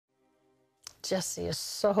Jesse is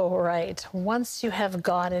so right. Once you have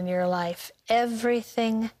God in your life,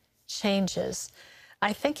 everything changes.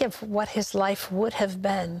 I think of what his life would have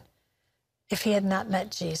been if he had not met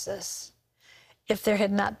Jesus. If there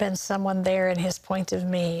had not been someone there in his point of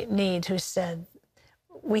need who said,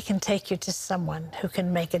 we can take you to someone who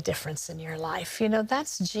can make a difference in your life. You know,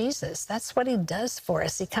 that's Jesus. That's what he does for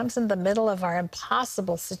us. He comes in the middle of our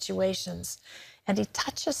impossible situations, and he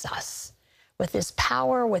touches us with his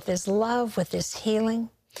power, with his love, with his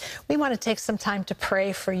healing. We want to take some time to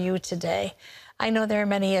pray for you today. I know there are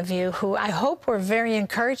many of you who I hope were very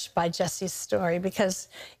encouraged by Jesse's story, because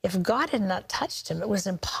if God had not touched him, it was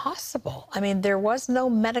impossible. I mean, there was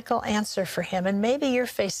no medical answer for him, and maybe you're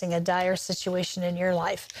facing a dire situation in your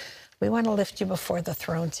life. We want to lift you before the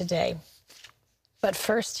throne today. But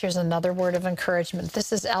first, here's another word of encouragement.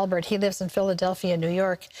 This is Albert. He lives in Philadelphia, New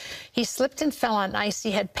York. He slipped and fell on ice.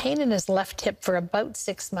 He had pain in his left hip for about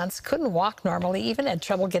 6 months, couldn't walk normally, even had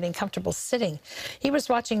trouble getting comfortable sitting. He was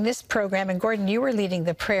watching this program, and Gordon, you were leading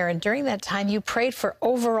the prayer, and during that time, you prayed for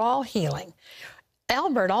overall healing.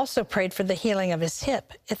 Albert also prayed for the healing of his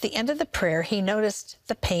hip. At the end of the prayer, he noticed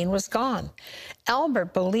the pain was gone.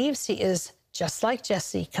 Albert believes he is, just like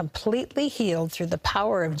Jesse, completely healed through the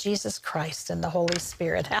power of Jesus Christ and the Holy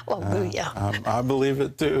Spirit. Hallelujah. I believe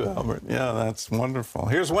it too, Albert. Yeah, that's wonderful.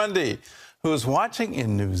 Here's Wendy, who is watching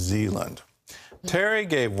in New Zealand. Terry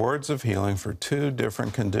gave words of healing for 2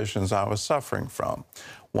 different conditions I was suffering from.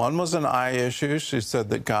 One was an eye issue. She said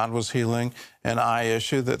that God was healing an eye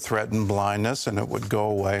issue that threatened blindness and it would go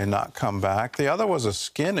away and not come back. The other was a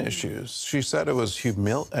skin issue. She said it was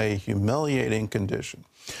a humiliating condition.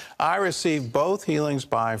 I received both healings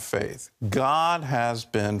by faith. God has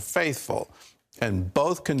been faithful, and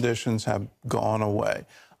both conditions have gone away.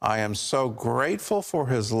 I am so grateful for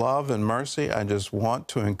his love and mercy. I just want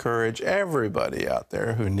to encourage everybody out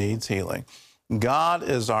there who needs healing. God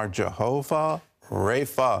is our Jehovah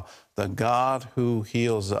Rapha, the God who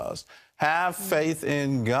heals us. Have faith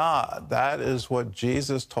in God. That is what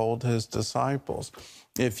Jesus told his disciples.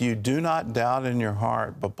 If you do not doubt in your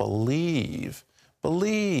heart, but believe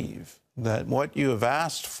that what you have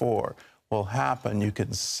asked for will happen, you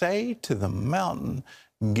can say to the mountain,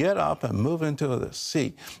 get up and move into the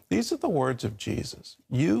sea. These are the words of Jesus.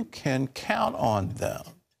 You can count on them.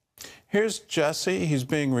 Here's Jesse. He's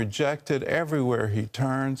being rejected everywhere he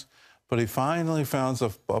turns, but he finally found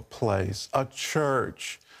a place, a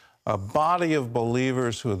church, a body of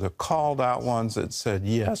believers who are the called out ones that said,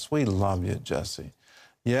 yes, we love you, Jesse.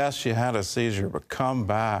 Yes, you had a seizure, but come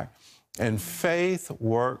back. And faith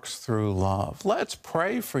works through love. Let's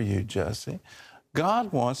pray for you, Jesse.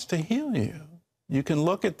 God wants to heal you. You can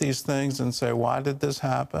look at these things and say, why did this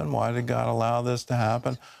happen? Why did God allow this to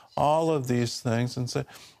happen? All of these things, and say,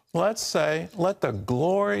 let's say, let the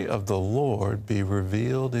glory of the Lord be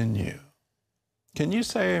revealed in you. Can you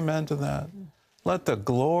say amen to that? Let the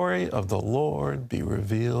glory of the Lord be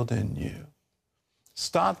revealed in you.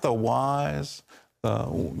 Stop the whys, the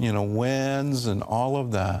whens and all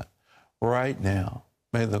of that. Right now,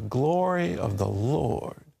 may the glory of the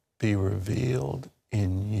Lord be revealed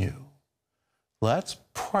in you. Let's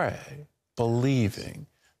pray, believing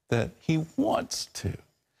that he wants to.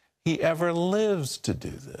 He ever lives to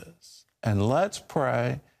do this. And let's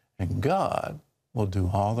pray, and God will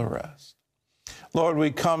do all the rest. Lord,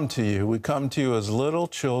 we come to you. We come to you as little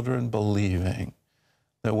children, believing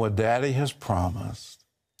that what Daddy has promised,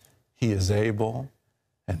 he is able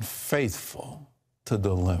and faithful to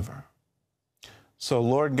deliver. So,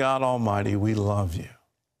 Lord God Almighty, we love you,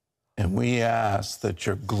 and we ask that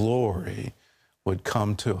your glory would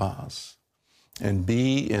come to us and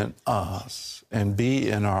be in us and be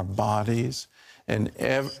in our bodies and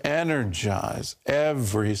energize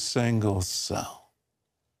every single cell.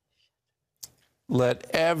 Let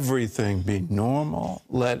everything be normal.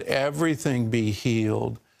 Let everything be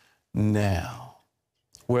healed now.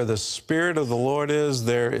 Where the Spirit of the Lord is,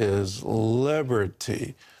 there is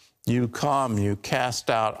liberty. You come, you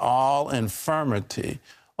cast out all infirmity,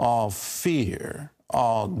 all fear,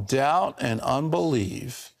 all doubt and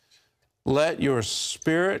unbelief. Let your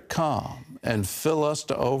Spirit come and fill us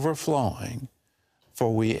to overflowing,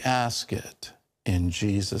 for we ask it in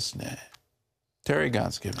Jesus' name. Terry,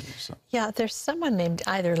 God's given you something. Yeah, there's someone named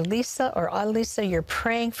either Lisa or Lisa. You're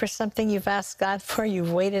praying for something you've asked God for.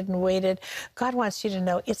 You've waited and waited. God wants you to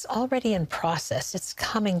know it's already in process. It's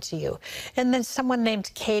coming to you. And then someone named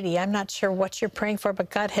Katie. I'm not sure what you're praying for, but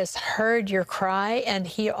God has heard your cry, and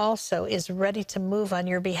he also is ready to move on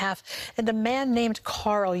your behalf. And a man named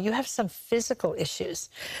Carl, you have some physical issues.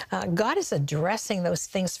 God is addressing those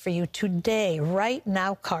things for you today, right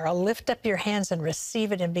now, Carl. Lift up your hands and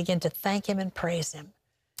receive it and begin to thank him and praise him.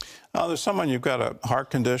 There's someone, you've got a heart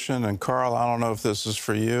condition, and Carl, I don't know if this is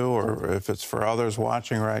for you or if it's for others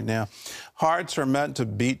watching right now. Hearts are meant to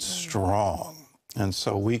beat strong, and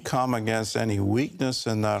so we come against any weakness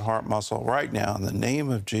in that heart muscle right now in the name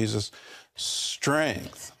of Jesus.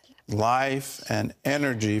 Strength, life, and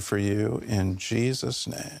energy for you in Jesus'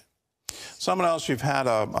 name. Someone else, you've had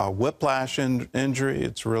a whiplash injury.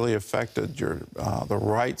 It's really affected the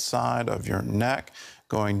right side of your neck,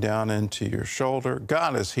 going down into your shoulder.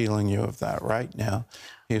 God is healing you of that right now.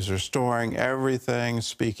 He's restoring everything,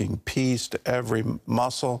 speaking peace to every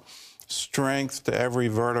muscle, strength to every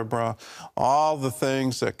vertebra, all the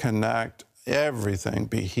things that connect, everything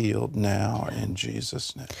be healed now in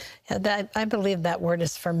Jesus' name. Yeah, I believe that word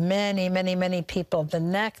is for many, many, many people. The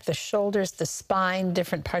neck, the shoulders, the spine,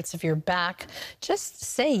 different parts of your back. Just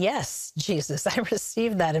say, yes, Jesus, I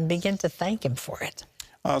receive that, and begin to thank him for it.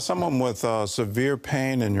 Someone with severe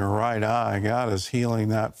pain in your right eye, God is healing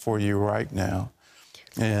that for you right now.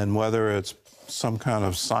 And whether it's some kind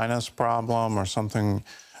of sinus problem or something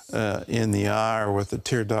in the eye or with the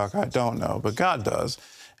tear duct, I don't know, but God does.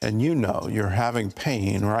 And you know you're having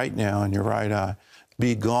pain right now in your right eye.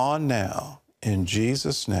 Be gone now in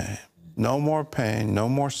Jesus' name. No more pain, no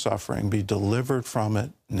more suffering. Be delivered from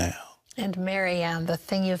it now. And Marianne, the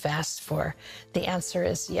thing you've asked for, the answer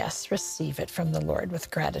is yes. Receive it from the Lord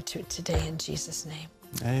with gratitude today in Jesus' name.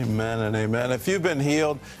 Amen and amen. If you've been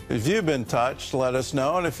healed, if you've been touched, let us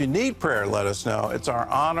know. And if you need prayer, let us know. It's our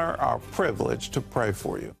honor, our privilege to pray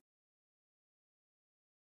for you.